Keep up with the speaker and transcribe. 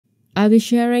I'll be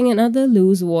sharing another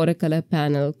loose watercolor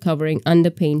panel covering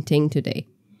underpainting today.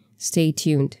 Stay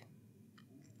tuned.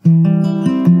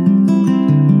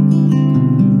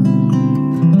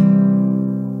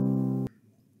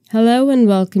 Hello and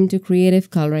welcome to Creative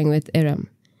Coloring with Iram.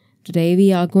 Today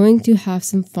we are going to have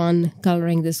some fun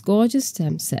coloring this gorgeous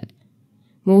stem set.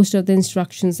 Most of the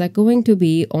instructions are going to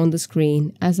be on the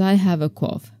screen as I have a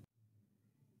cough.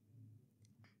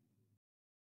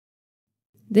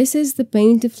 This is the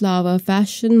Paint to Flower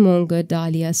Fashion Monger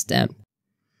Dahlia stem.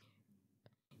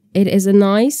 It is a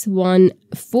nice one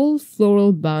full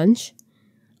floral bunch.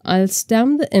 I'll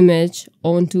stamp the image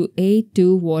onto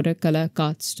A2 watercolor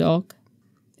cardstock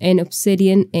in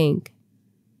Obsidian ink.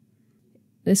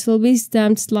 This will be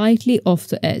stamped slightly off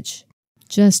the edge.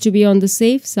 Just to be on the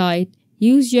safe side,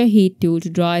 use your heat tool to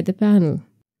dry the panel.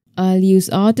 I'll use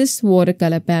Artist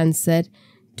Watercolor Pen Set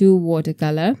to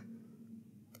watercolor.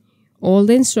 All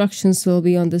the instructions will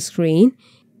be on the screen.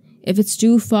 If it's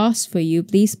too fast for you,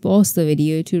 please pause the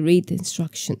video to read the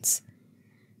instructions.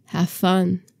 Have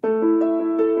fun!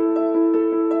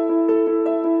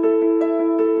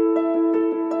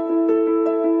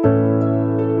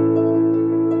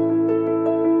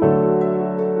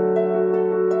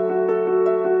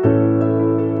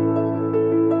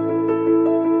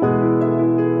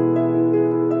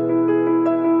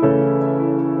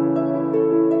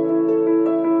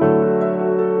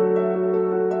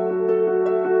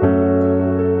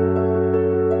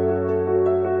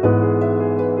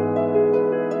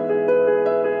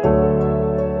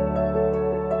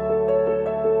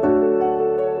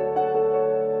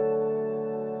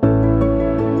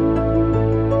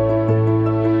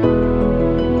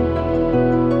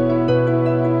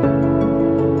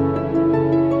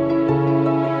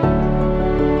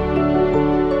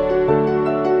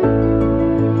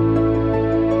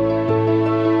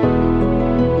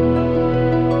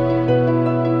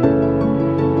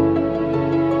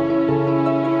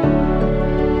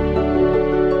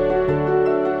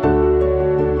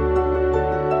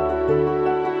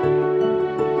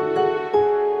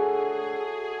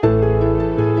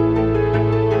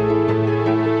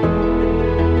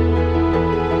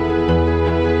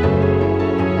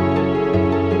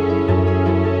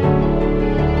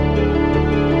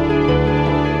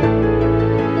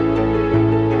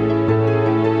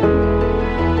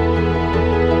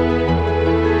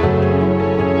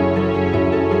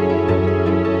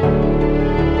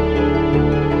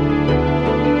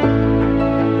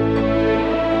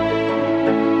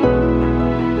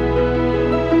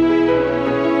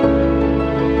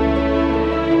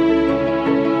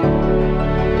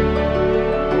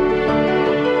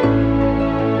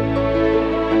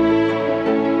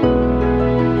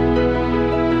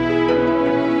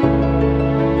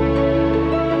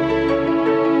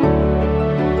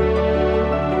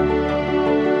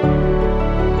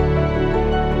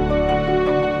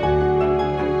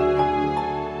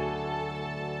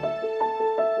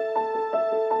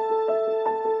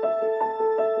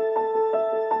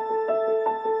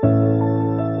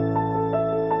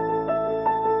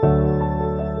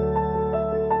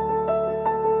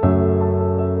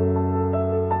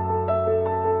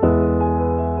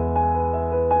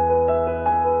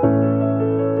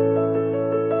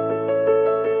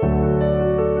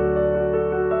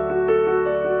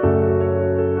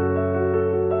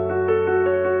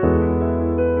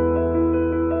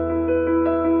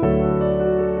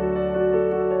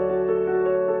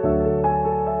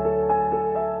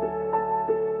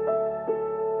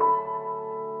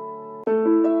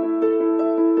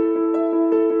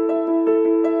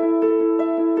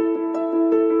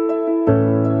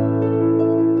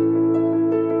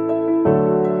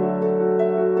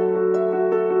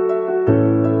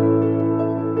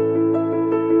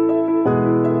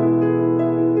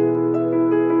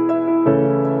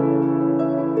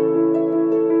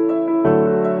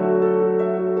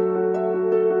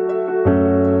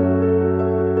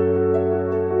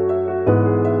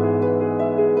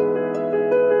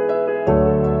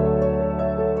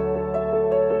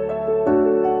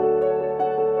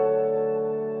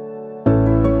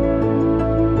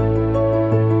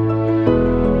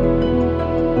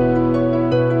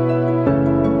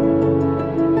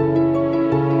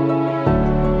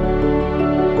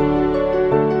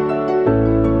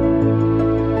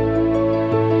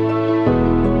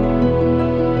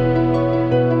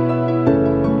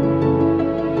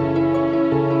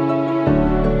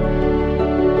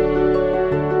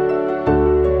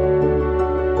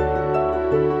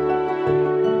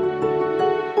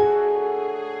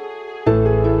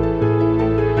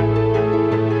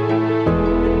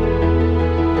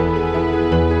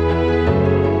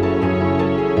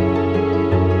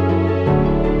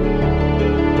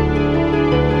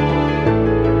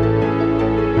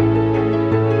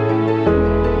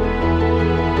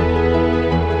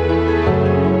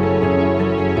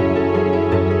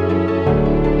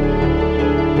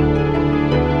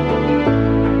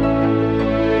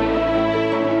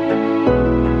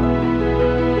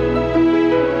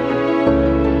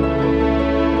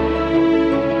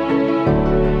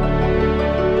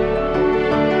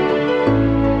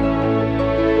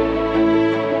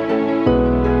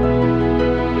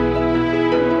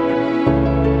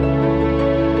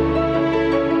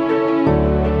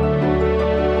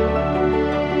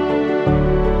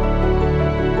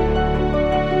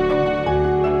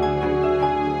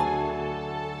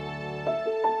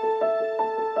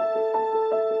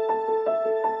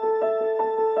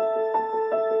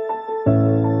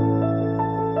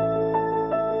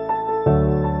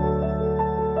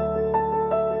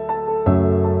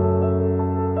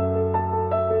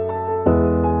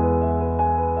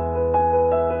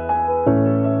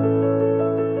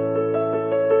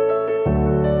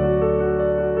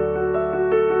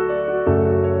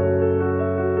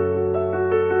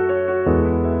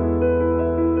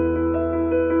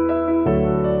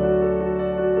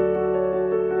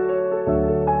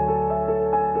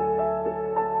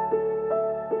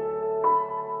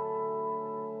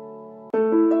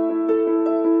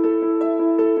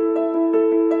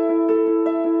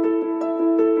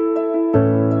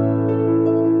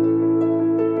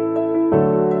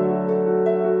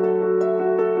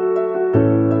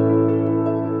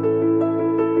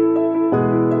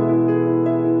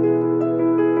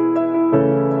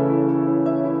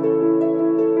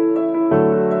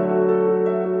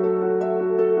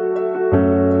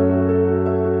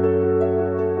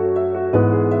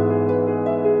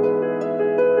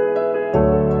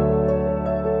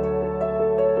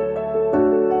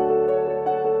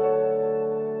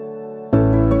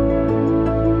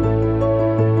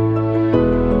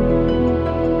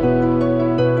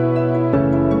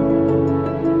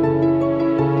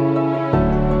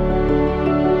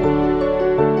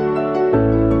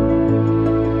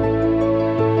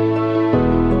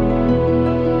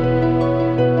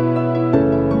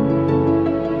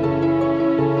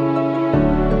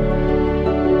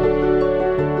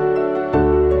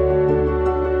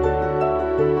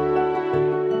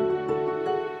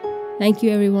 Thank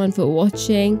you everyone for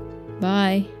watching.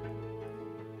 Bye.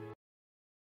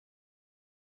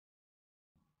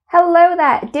 Hello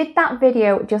there! Did that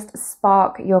video just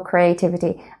spark your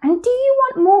creativity? And do you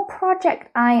want more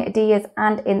project ideas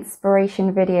and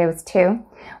inspiration videos too?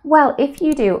 Well, if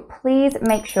you do, please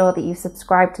make sure that you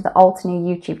subscribe to the Altenew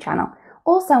YouTube channel.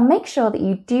 Also, make sure that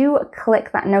you do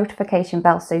click that notification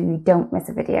bell so you don't miss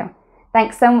a video.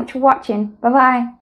 Thanks so much for watching. Bye bye!